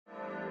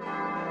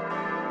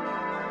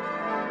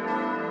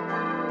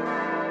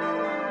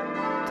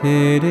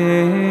Te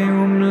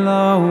Deum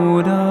laudamus,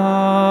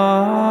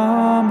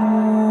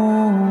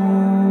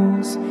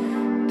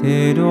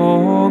 Te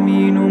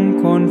Dominum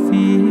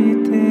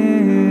confitemus.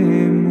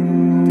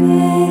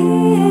 Te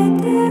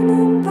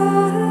eternum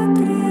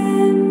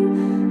Patrem,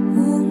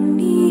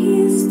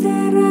 omnis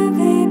terra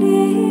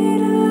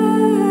veneratur.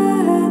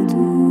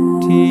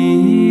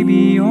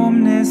 Tibi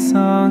omnes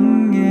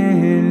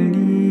angeli,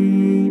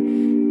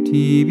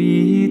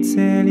 tibi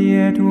celi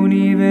et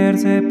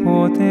universe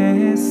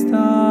potestates.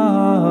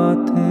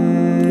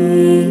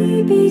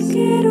 Tibi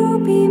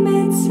cherubim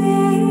et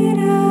seraphim,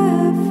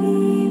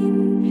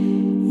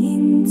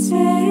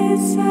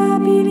 incessabili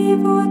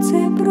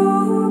voce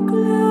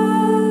proclamat.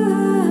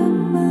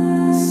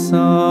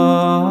 Sanctus,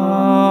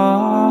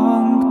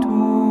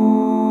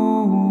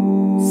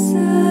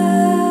 Sanctus,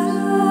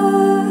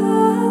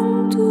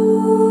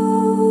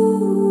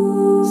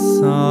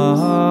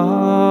 Sanctus,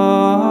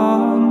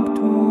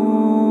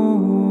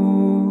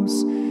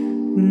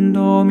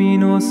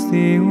 Dominus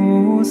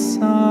Deus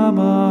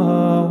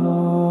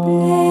Sabaoth.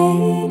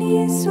 Pleni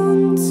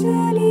sunt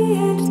celi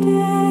et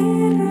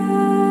terra,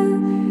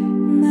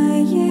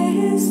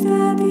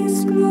 majestatis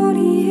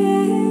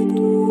gloriae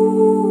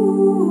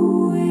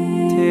Tue.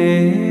 Te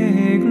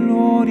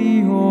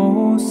gloriosus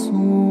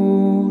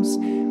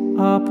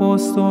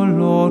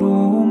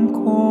apostolorum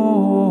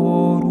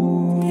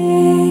chorum, Te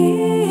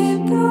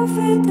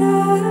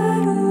prophetarum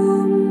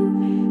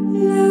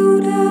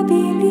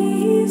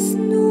laudabilis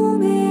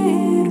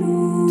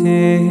numerum.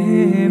 Te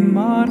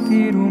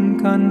martyrum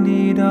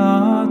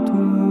candidatus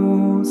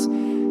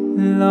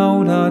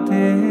laudat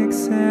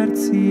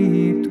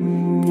exercitum,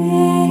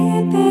 Te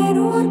per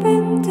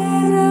orbem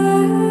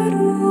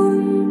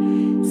terrarum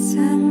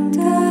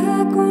sancta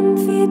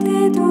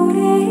confitetur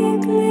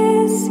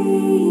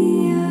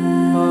ecclesia.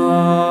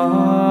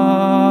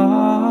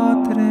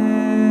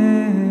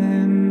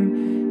 Patrem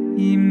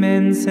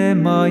immense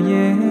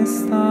majestati,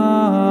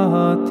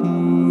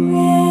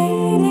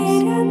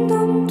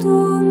 Venerandum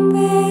tuum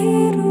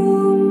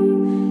verum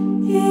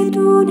et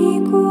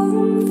unicum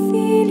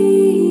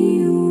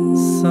Filium.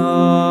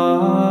 Sanctum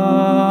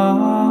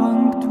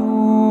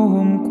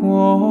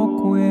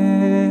quoque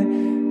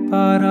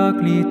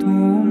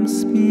Paraclitum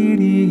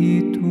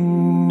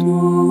Spiritum, Tu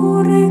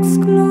rex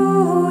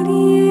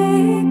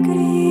gloriae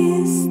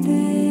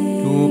Christe.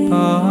 Tu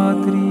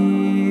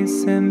Patris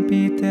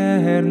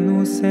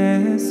sempiternus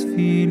es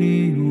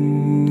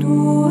Filium, Tu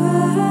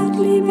ad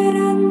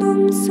liberandum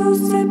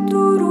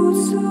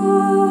suscepturus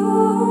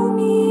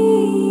hominem,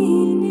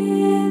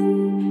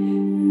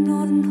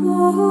 non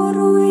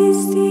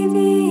horuisti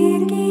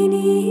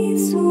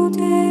virginis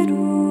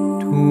uterum.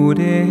 Tu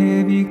de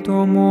victo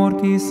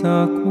mortis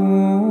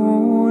aculeo,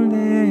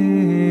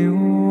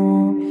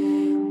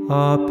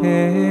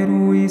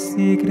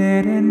 aperuisti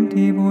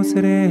credentibus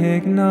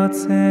regnat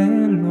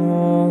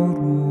celorum.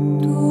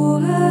 Tu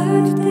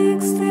ad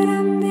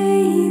dexteram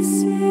Dei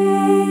sedes,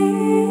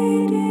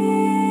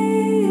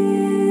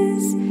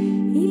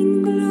 in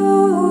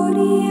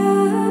gloria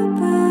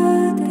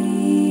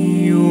Patris.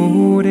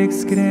 Iurex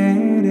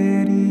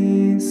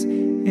crederis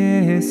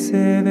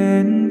esse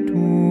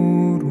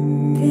venturum,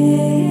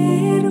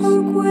 Ergo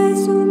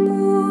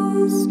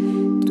quesumus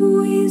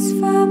tuis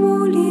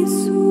famulis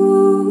subveni,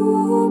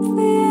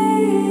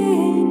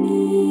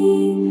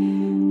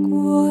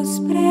 quos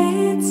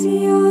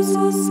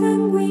preciosos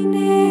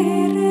sanguine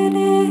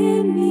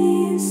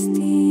redemisti.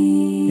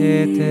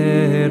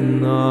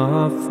 eterna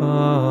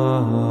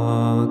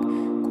fac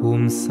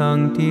cum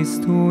sanctis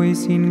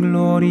tuis in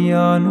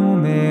gloria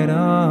numeraris.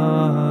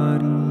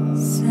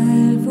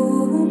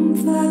 Salvum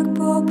fac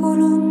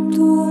populum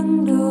tuum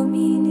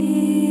Domine,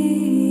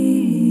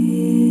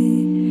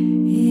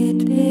 et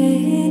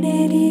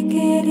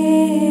benedicere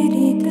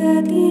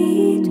hereditati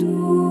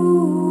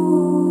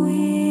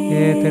Tue.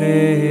 Et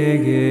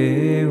regeos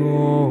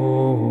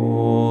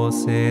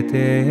et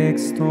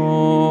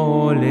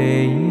extole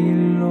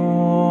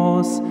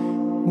illos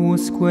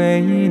usque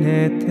in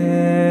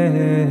eternum.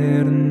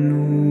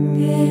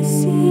 De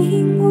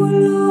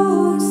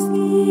singulos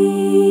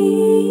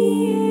dies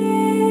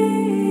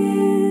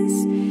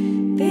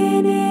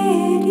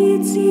benedicimus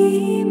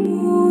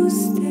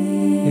Te.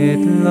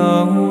 Et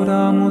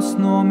laudamus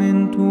nomen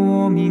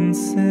Tuum in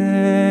seculum,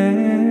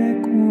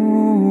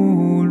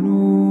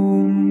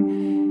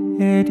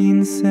 et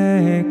in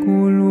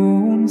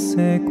seculum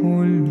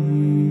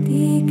seculi.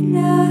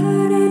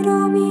 Dignare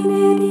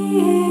Domine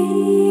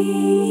Deisto,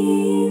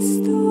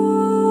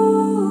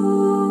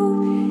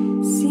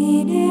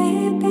 sine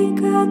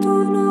peccato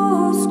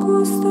nos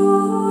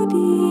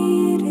custodire.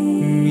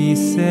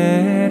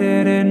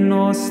 Miserere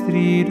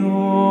nostri Domine,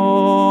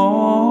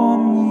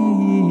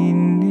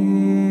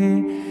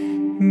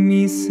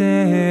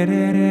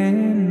 miserere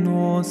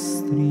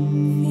nostri.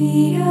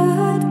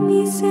 Fiat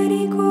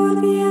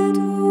misericordia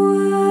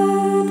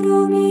Tua,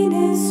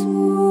 Domine,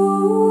 super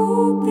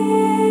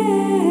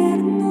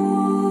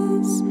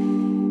nos,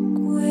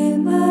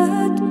 quem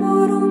ad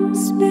morum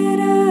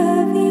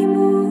speravimus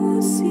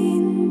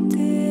in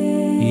Te.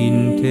 In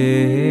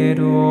Te,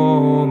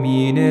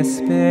 Domine,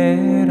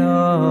 speravi,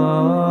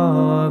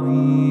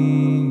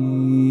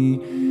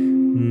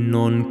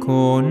 non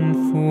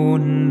confundar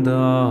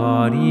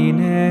in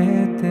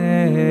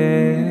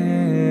eterno.